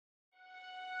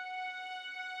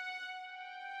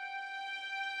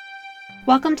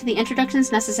Welcome to the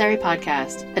Introductions Necessary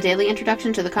podcast, a daily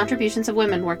introduction to the contributions of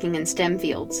women working in STEM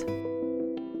fields.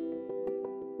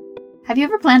 Have you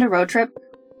ever planned a road trip?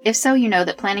 If so, you know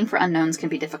that planning for unknowns can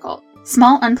be difficult.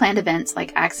 Small unplanned events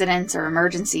like accidents or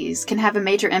emergencies can have a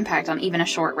major impact on even a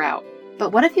short route.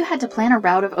 But what if you had to plan a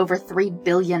route of over 3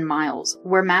 billion miles,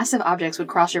 where massive objects would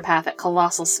cross your path at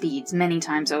colossal speeds many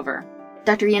times over?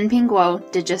 Dr. Yanping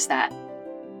Guo did just that.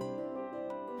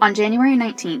 On January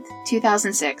 19,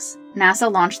 2006,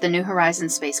 NASA launched the New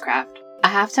Horizons spacecraft, a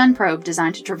half-ton probe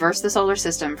designed to traverse the solar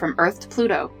system from Earth to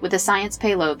Pluto with a science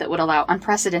payload that would allow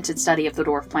unprecedented study of the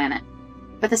dwarf planet.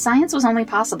 But the science was only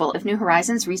possible if New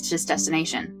Horizons reached its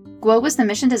destination. Guo was the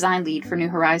mission design lead for New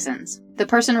Horizons, the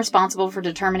person responsible for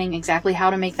determining exactly how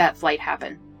to make that flight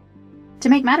happen. To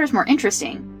make matters more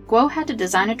interesting, Guo had to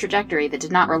design a trajectory that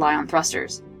did not rely on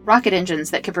thrusters, rocket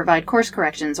engines that could provide course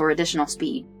corrections or additional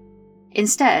speed.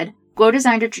 Instead, Guo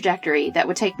designed a trajectory that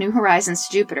would take New Horizons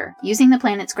to Jupiter, using the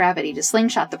planet's gravity to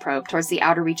slingshot the probe towards the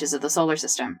outer reaches of the solar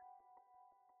system.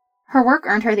 Her work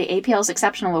earned her the APL's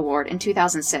Exceptional Award in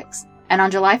 2006, and on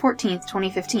July 14,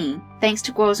 2015, thanks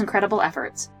to Guo's incredible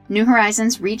efforts, New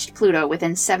Horizons reached Pluto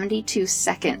within 72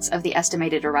 seconds of the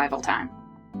estimated arrival time.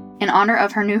 In honor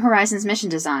of her New Horizons mission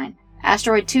design,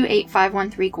 asteroid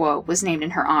 28513 Guo was named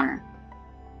in her honor.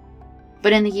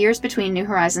 But in the years between New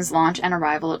Horizons' launch and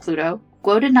arrival at Pluto,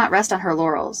 Guo did not rest on her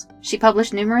laurels. She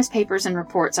published numerous papers and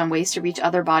reports on ways to reach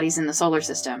other bodies in the solar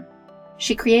system.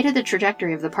 She created the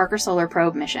trajectory of the Parker Solar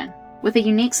Probe mission, with a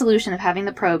unique solution of having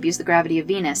the probe use the gravity of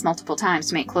Venus multiple times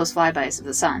to make close flybys of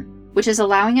the Sun, which is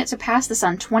allowing it to pass the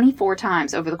Sun 24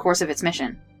 times over the course of its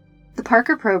mission. The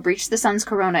Parker probe reached the Sun's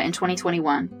corona in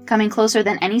 2021, coming closer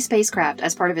than any spacecraft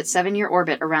as part of its 7-year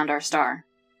orbit around our star.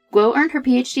 Guo earned her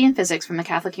PhD in physics from the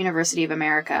Catholic University of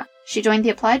America. She joined the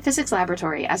Applied Physics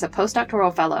Laboratory as a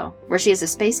postdoctoral fellow, where she is a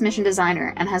space mission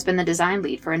designer and has been the design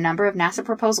lead for a number of NASA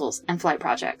proposals and flight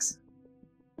projects.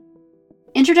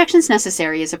 Introductions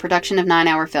Necessary is a production of 9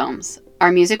 Hour Films.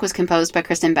 Our music was composed by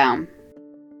Kristen Baum.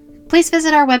 Please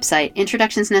visit our website,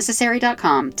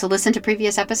 introductionsnecessary.com, to listen to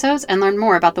previous episodes and learn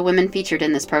more about the women featured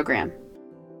in this program.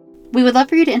 We would love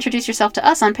for you to introduce yourself to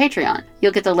us on Patreon.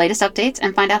 You'll get the latest updates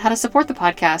and find out how to support the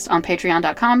podcast on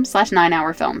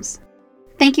patreon.com/9hourfilms.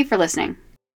 Thank you for listening.